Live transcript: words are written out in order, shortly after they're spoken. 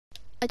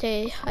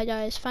Okay, hi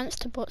guys, thanks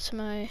to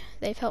Botsamo,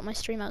 they've helped my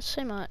stream out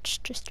so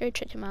much, just go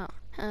check them out,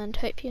 and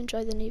hope you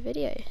enjoy the new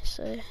video,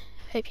 so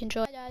hope you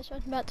enjoy. Hi guys,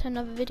 welcome back to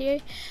another video.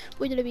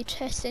 We're going to be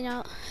testing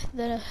out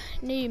the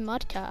new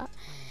Mudcat.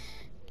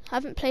 I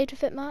haven't played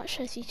with it much,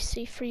 as you can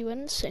see 3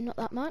 wins, so not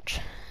that much.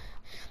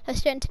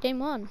 Let's get into game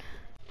 1.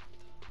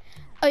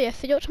 Oh yeah,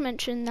 forgot to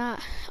mention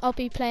that I'll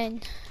be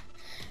playing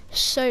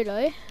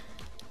solo,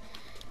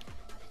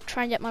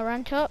 try and get my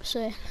rank up,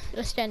 so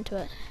let's get into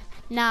it.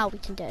 Now we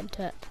can get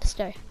into it. Let's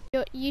go.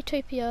 Your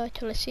Utopia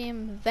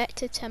Coliseum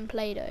Vector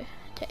Templado.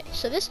 Okay,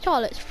 so this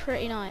car looks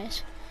pretty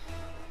nice.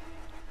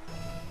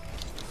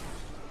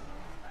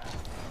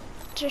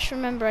 Just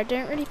remember, I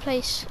don't really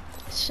play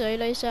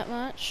solos that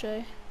much,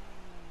 so.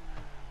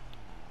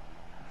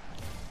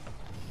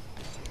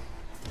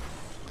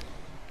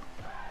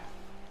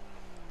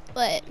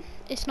 But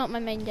it's not my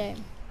main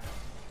game.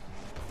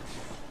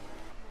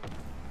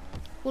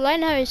 All I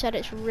know is that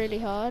it's really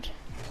hard.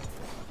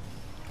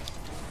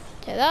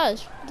 Okay,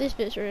 this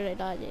bit's really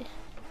laggy.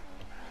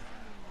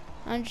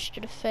 I'm just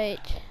gonna fake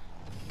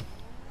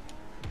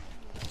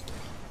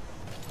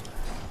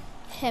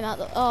him out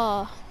the,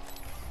 oh.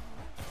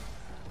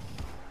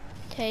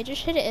 Okay,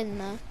 just hit it in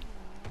there.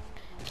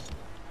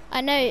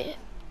 I know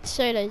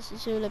solos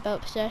is all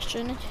about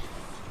possession.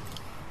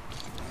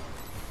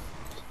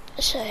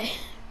 So.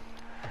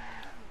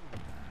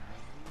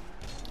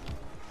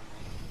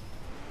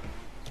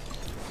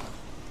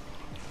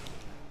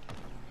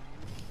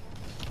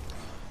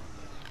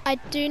 I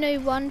do know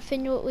one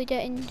thing what we're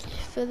getting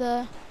for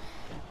the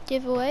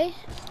giveaway.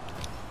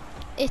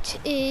 It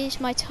is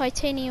my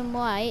titanium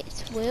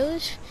white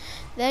wheels.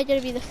 They're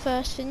going to be the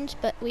first things,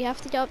 but we have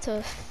to get up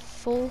to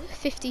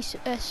 50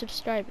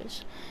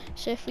 subscribers.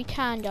 So if we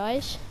can,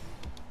 guys.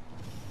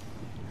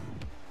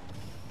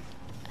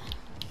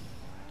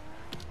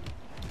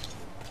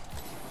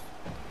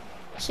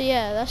 So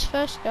yeah, that's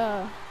first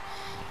go.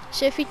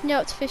 So if we can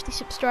get up to 50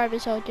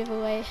 subscribers, I'll give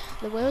away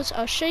the wheels.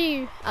 I'll show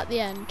you at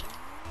the end.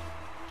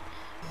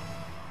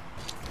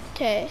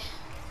 Okay,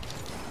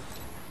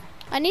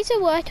 I need to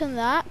work on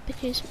that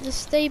because the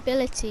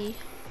stability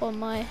on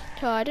my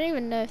car, I don't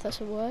even know if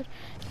that's a word,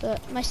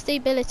 but my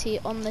stability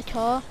on the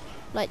car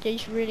like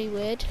goes really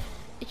weird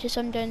because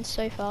I'm going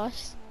so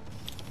fast.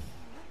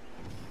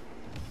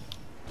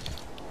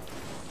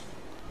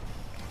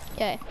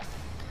 Okay,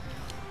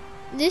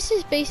 this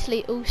is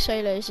basically all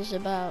solos is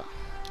about,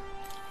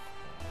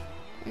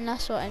 and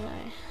that's what I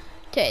know.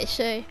 Okay,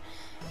 so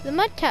the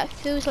Mudcat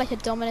feels like a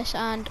Dominus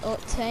and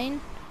Octane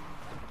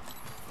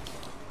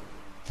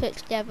put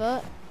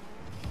together,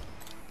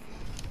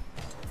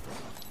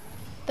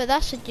 but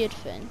that's a good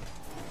thing,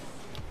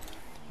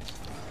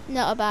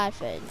 not a bad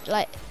thing.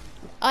 Like,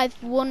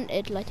 I've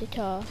wanted like a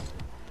car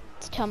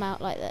to come out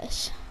like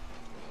this.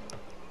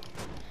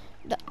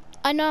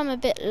 I know I'm a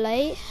bit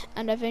late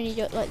and I've only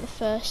got like the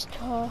first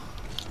car.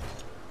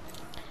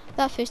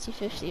 That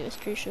 50-50 was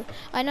crucial.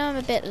 I know I'm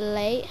a bit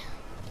late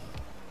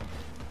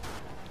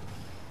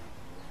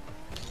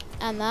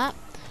and that,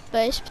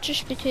 but it's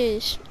just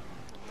because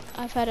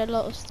I've had a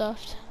lot of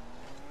stuff.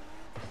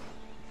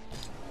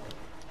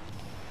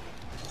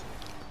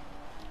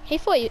 He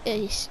thought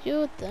he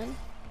skilled then.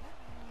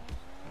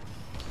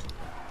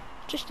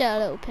 Just get a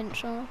little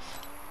pinch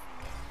off.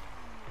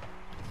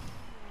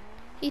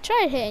 He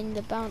tried hitting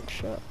the bounce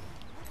shot.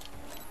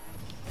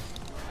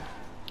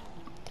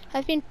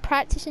 I've been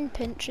practicing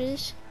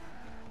pinches.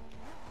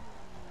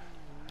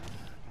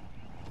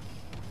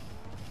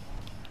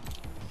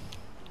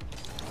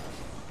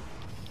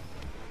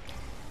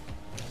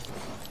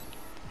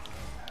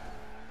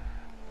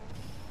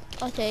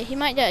 Okay, he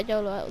might get a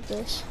goal out of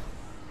this.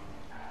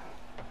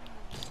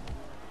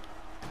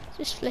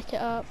 Just flick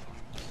it up.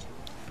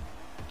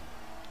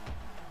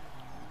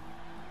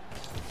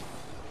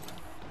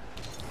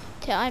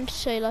 Okay, I'm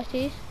so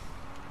lucky.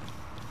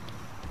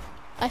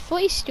 I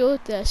thought he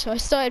scored there, so I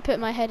started putting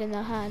my head in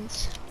their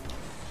hands.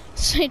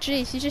 So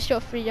jeez, he just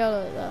got 3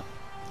 yellow at that.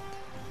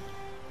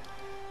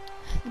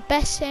 The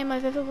best aim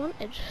I've ever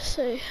wanted,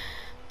 so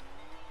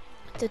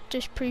to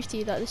just prove to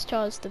you that this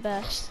car is the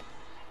best.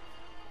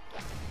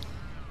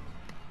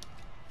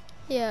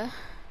 Yeah.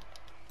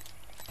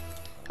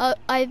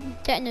 I'm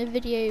getting a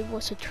video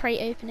what's a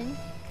crate opening,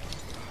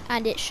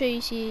 and it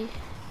shows you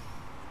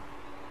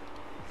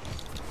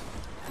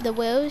the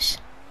wheels.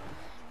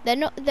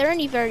 They're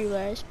only very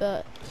rares,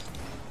 but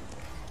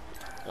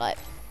like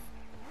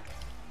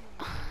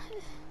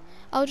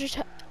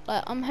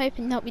I'm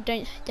hoping that we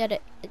don't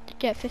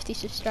get 50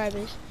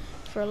 subscribers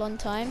for a long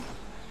time,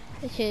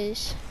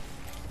 because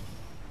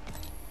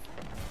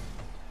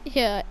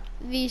yeah,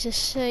 these are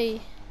so.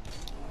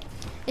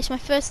 It's my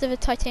first ever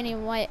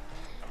titanium white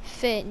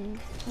fin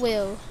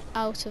wheel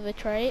out of a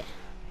crate.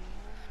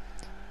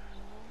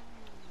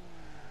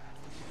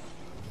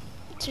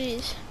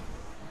 Jeez.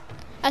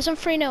 As I'm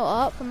 3-0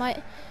 up, I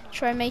might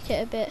try and make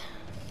it a bit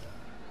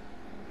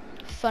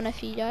funner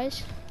for you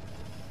guys.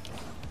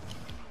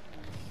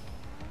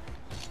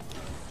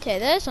 Okay,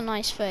 there's a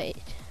nice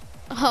fade.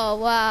 Oh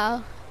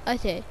wow.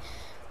 Okay.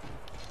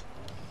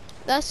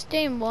 that's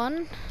game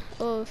 1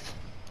 of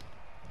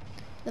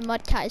the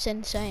Mudcat is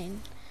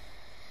insane.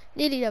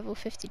 Nearly level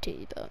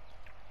 52, but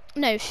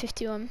no,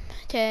 51.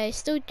 Okay,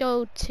 still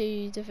gold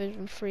to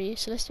Division 3,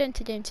 so let's get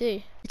into game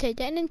 2. Okay,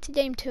 getting into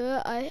game 2,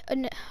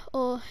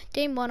 or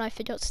game 1 I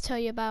forgot to tell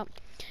you about.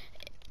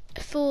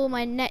 For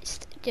my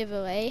next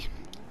giveaway,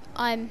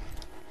 I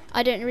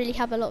don't really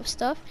have a lot of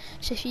stuff,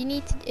 so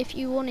if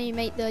you want to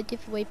make the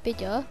giveaway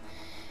bigger,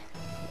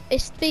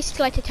 it's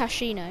basically like a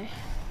casino.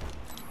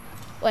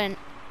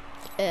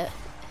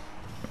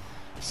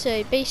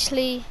 So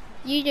basically,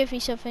 you give me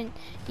something,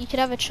 you could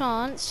have a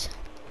chance,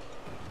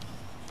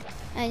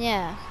 and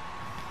yeah,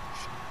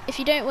 if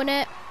you don't win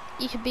it,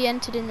 you could be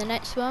entered in the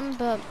next one,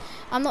 but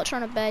I'm not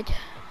trying to beg,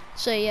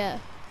 so yeah,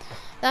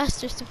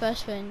 that's just the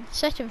first thing.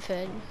 Second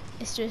thing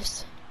is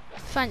just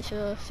thanks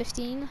for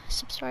 15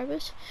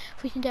 subscribers.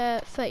 If we can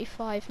get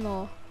 35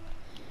 more,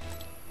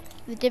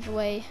 the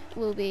giveaway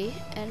will be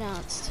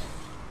announced.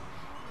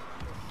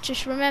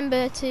 Just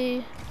remember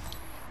to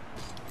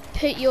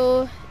put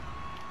your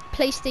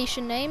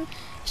PlayStation name.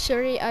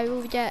 Sorry, I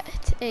will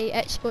get a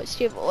Xbox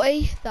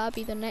giveaway. That'll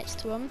be the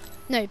next one.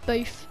 No,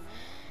 both.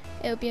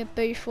 It'll be a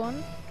both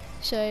one.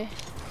 So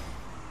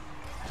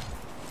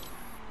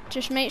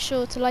just make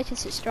sure to like and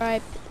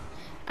subscribe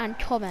and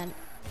comment.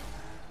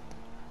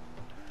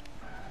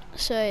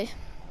 So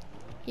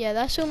yeah,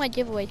 that's all my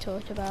giveaway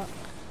talk about.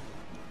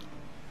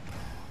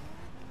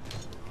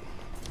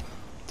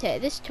 Okay,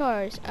 this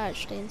car is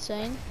actually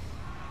insane.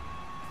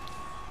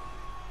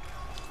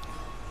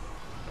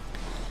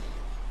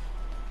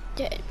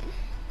 Okay,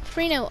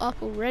 3-0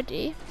 up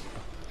already.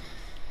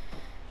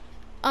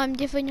 I'm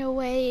giving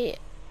away,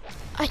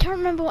 I can't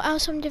remember what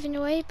else I'm giving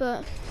away,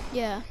 but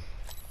yeah.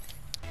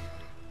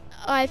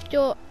 I've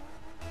got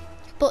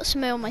bots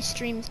on my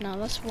streams now,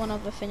 that's one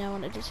other thing I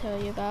wanted to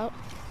tell you about.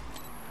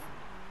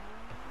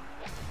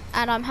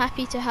 And I'm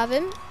happy to have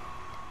him,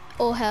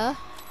 or her,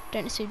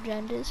 don't assume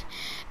genders,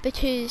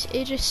 because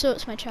it just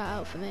sorts my chat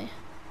out for me.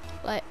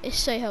 Like, it's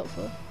so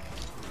helpful.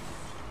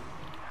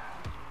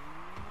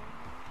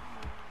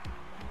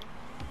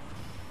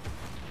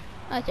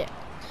 Okay,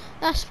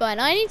 that's fine.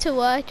 I need to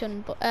work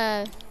on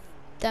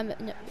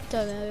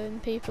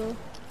demoing people.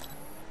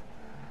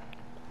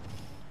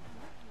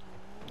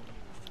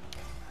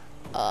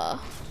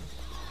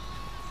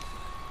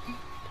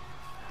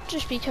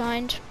 Just be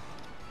kind.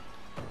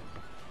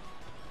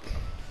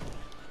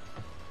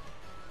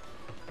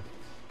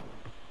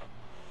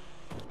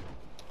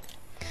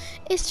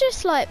 It's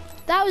just like,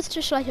 that was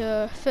just like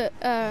a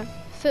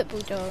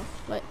football goal.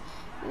 Like,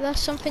 that's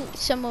something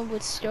someone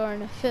would score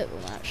in a football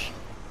match.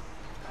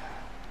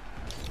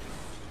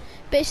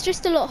 But it's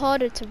just a lot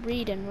harder to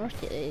read in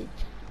Rocket League.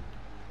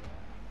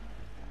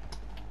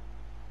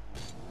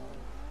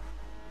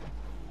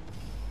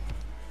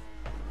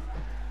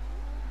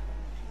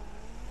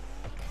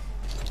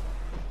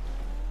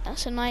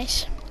 That's a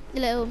nice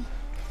little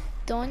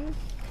don.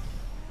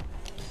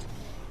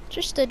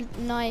 Just a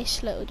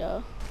nice little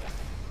doll.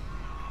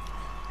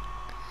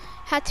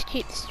 Had to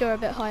keep the score a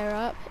bit higher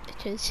up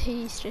because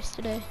he's just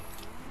gonna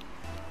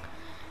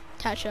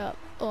catch up,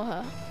 or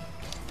her.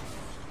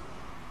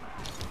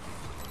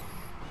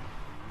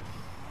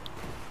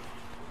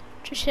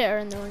 Just hit her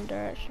in the wrong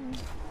direction.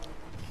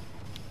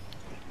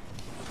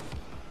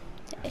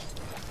 Okay.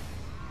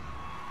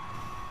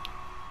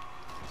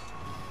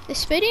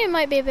 This video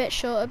might be a bit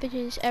shorter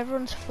because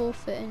everyone's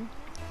forfeiting.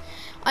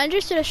 I'm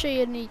just gonna show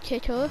you a new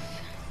kickoff.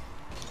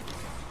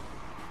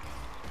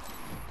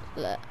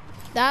 Look,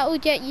 that will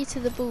get you to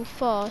the ball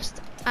fast,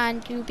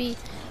 and you'll be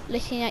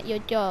looking at your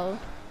goal.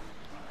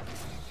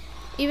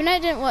 Even though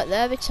it didn't work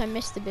there because I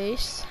missed the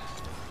boost,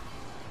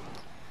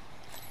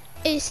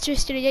 it's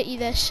just gonna get you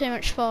there so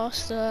much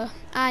faster,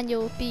 and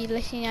you'll be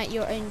looking at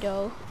your own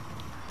goal,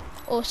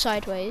 or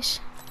sideways.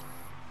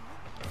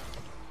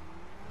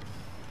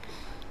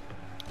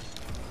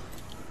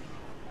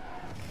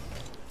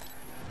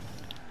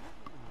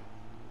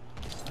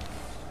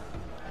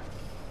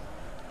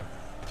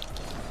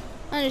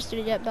 I'm just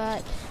gonna get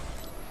back,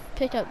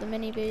 pick up the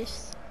mini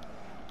boost.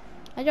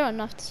 I got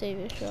enough to save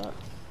a shot.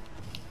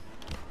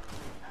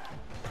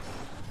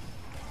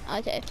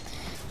 Okay,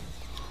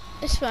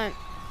 it's fine.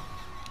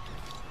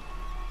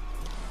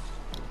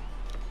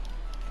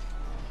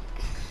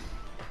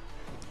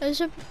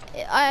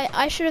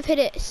 I should have hit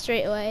it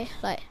straight away,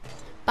 like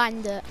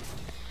banged it.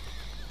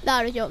 That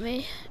would have got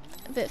me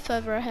a bit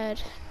further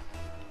ahead.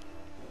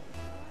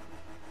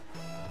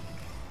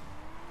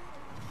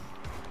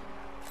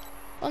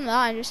 On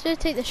that, I'm just gonna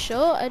take the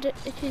shot. I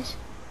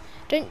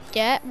don't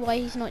get why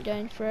he's not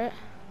going for it.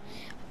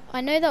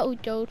 I know that all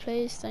goal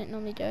players don't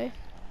normally go.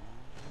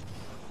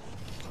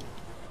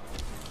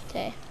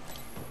 Okay,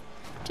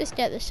 just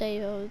get the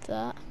save with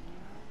that.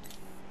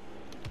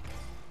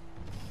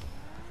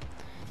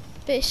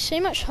 But it's so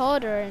much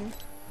harder in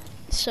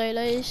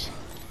solos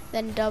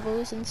than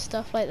doubles and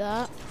stuff like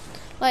that.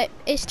 Like,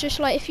 it's just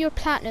like if you're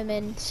platinum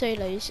in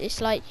solos, it's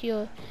like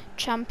you're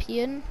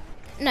champion.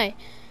 No,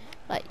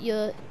 like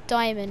you're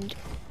diamond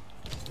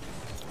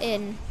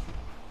in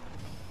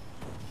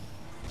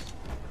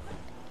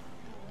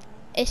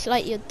it's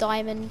like your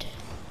diamond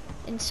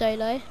in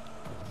solo.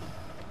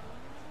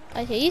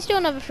 Okay, he's doing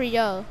another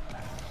 3-0.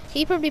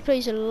 He probably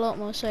plays a lot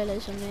more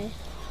solos than me.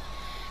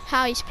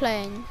 How he's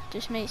playing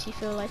just makes you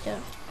feel like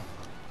it.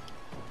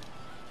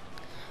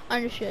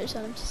 I'm just sure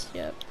tell him to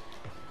skip.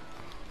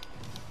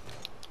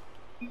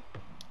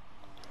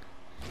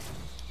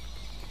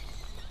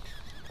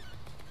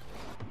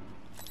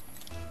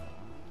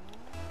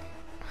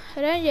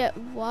 I don't get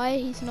why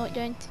he's not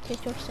going to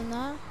kickoffs and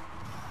that.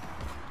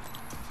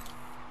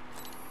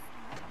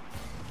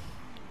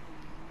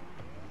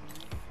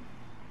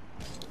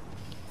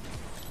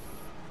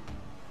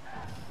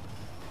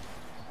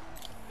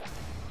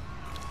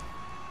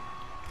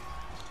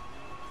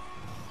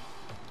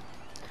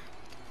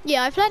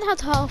 Yeah, I've learned how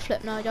to half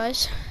flip now,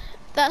 guys.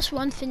 That's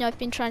one thing I've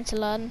been trying to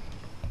learn.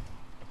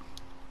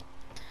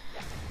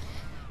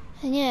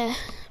 And yeah,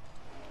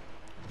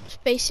 it's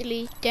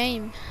basically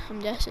game, I'm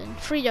guessing.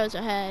 3 goals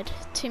ahead,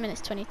 2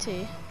 minutes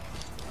 22.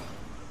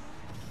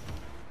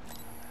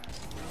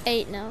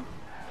 8 now.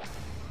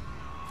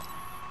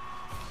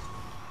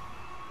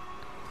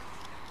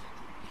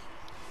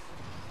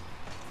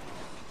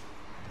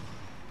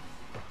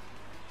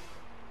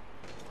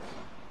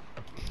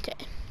 Okay.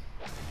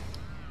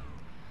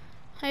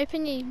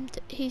 Hoping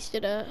he's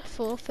did a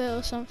forfeit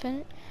or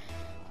something.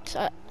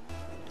 So,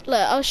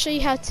 look, I'll show you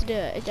how to do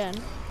it again.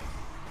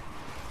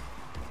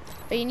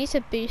 But you need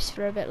to boost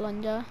for a bit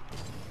longer.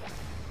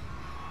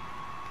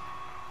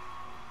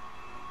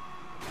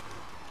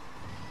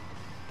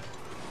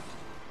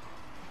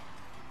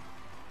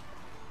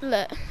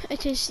 Look,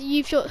 because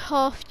you've got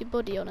half your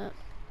body on it.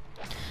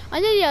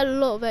 I know you had a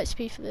lot of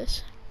XP for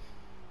this.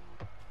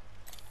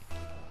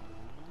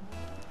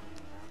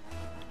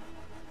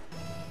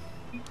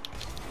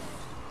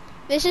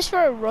 This is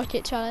for a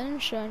rocket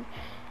challenge, so I'm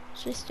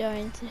just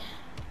going to.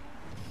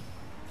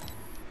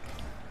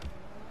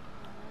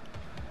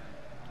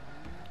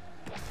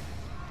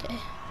 Okay.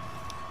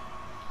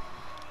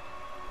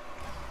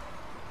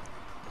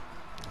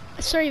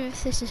 Sorry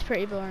if this is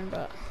pretty boring,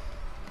 but.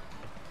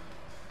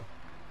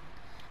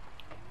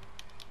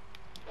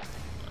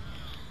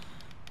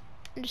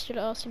 I'm just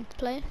gonna ask him to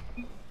play.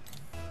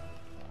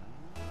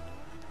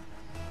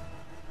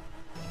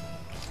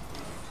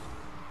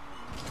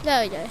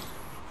 There we go.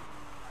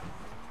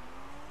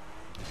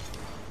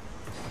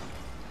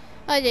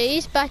 Oh yeah,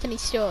 he's back and he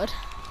scored.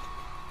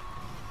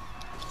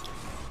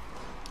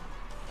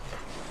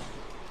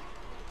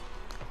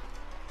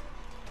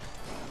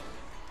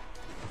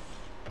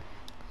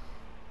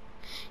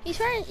 He's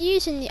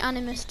using the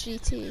Animus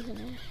GT, isn't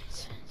he?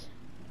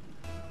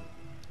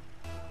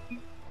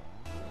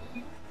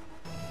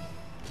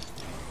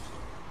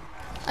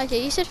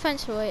 Okay, you said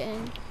thanks for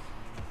waiting.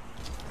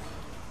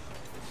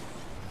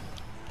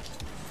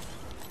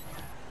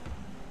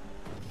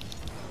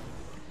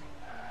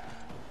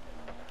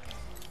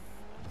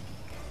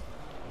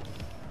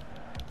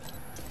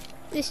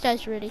 This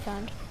guy's really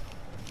kind.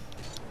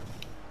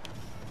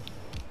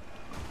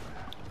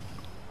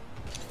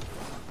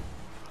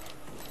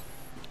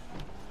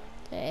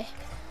 Okay.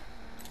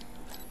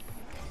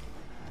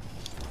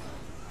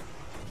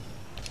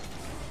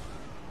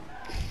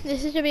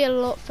 This is gonna be a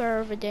lot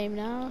further of a game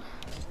now.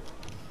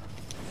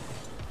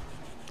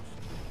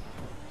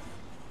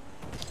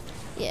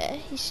 Yeah,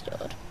 he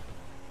scored.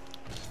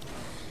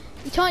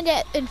 You can't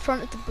get in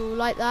front of the ball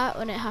like that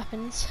when it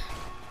happens.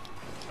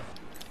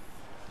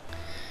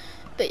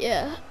 But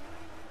yeah.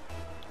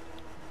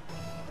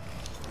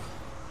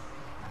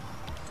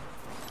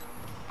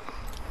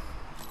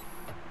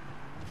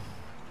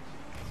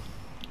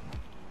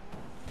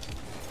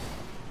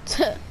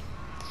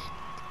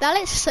 That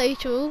looks so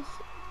cool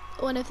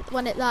when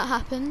that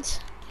happens.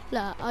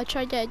 Look, I'll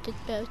try to get a good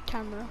bit of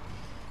camera.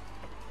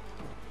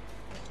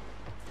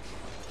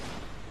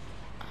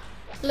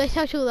 Look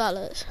how cool that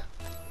looks.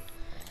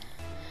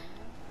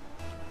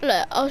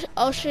 Look,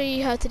 I'll show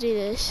you how to do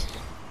this.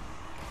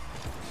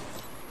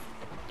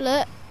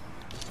 Look.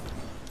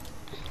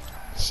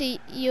 See,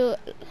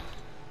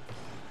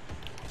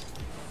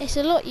 it's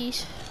a lot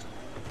easier.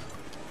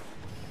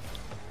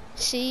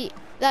 See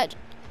that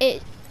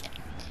it.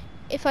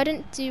 If I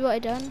didn't do what I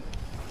done,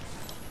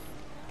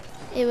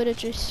 it would have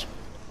just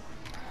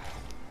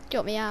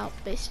got me out,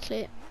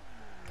 basically.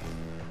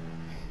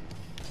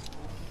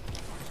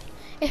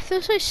 It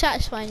feels so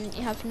satisfying when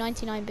you have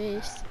 99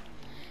 boost.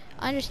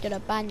 I'm just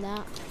gonna ban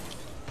that.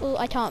 Oh,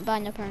 I can't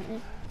ban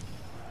apparently.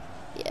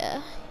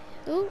 Yeah.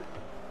 Oh.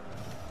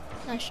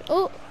 Nice.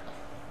 Oh.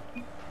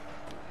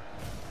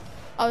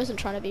 I wasn't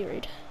trying to be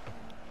rude.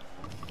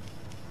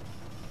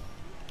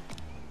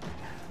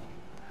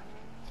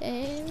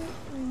 Okay.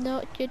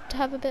 Not good to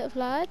have a bit of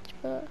lag,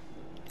 but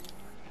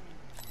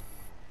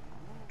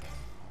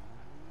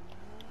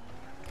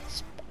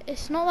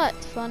it's not that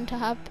fun to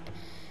have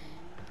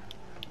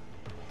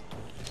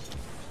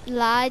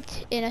lag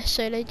in a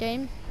solo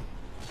game.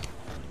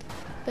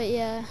 But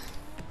yeah.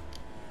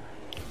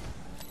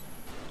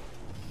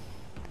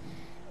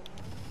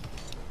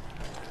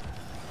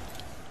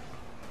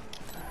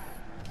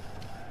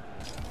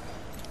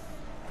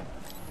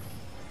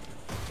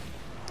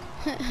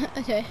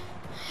 Okay,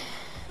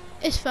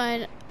 it's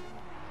fine.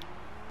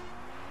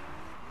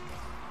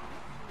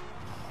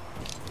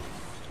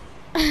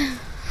 No!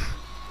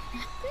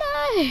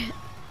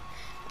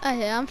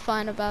 Okay, I'm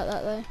fine about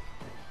that though.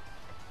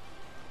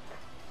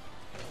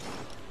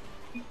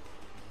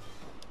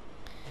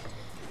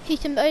 He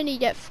can only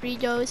get 3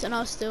 goals and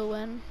I'll still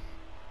win.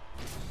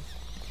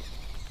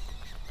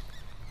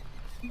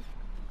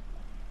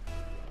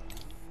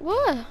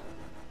 What?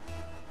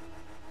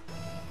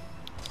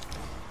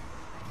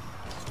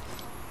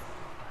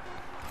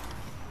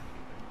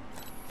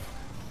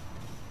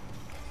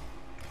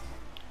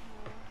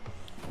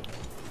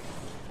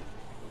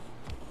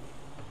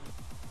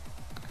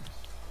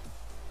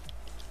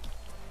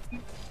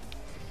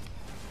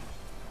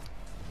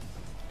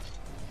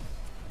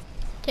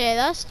 Okay,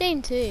 that's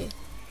game 2.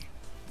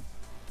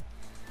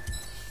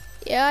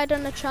 Yeah, I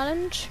done a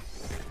challenge.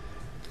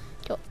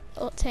 Got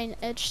obtain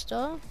Edge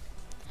Star.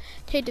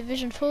 Okay,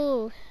 Division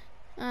 4.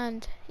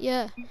 And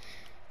yeah.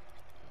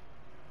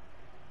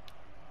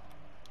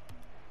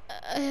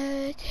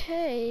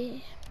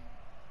 Okay.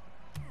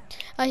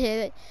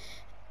 Okay,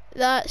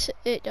 that's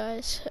it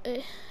guys.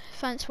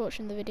 Thanks for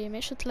watching the video.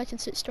 Make sure to like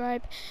and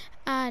subscribe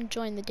and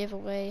join the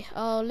giveaway.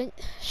 I'll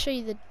show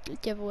you the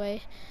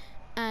giveaway.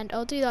 And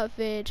I'll do that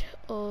vid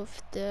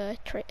of the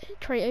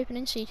crate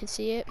opening so you can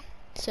see it.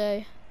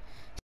 So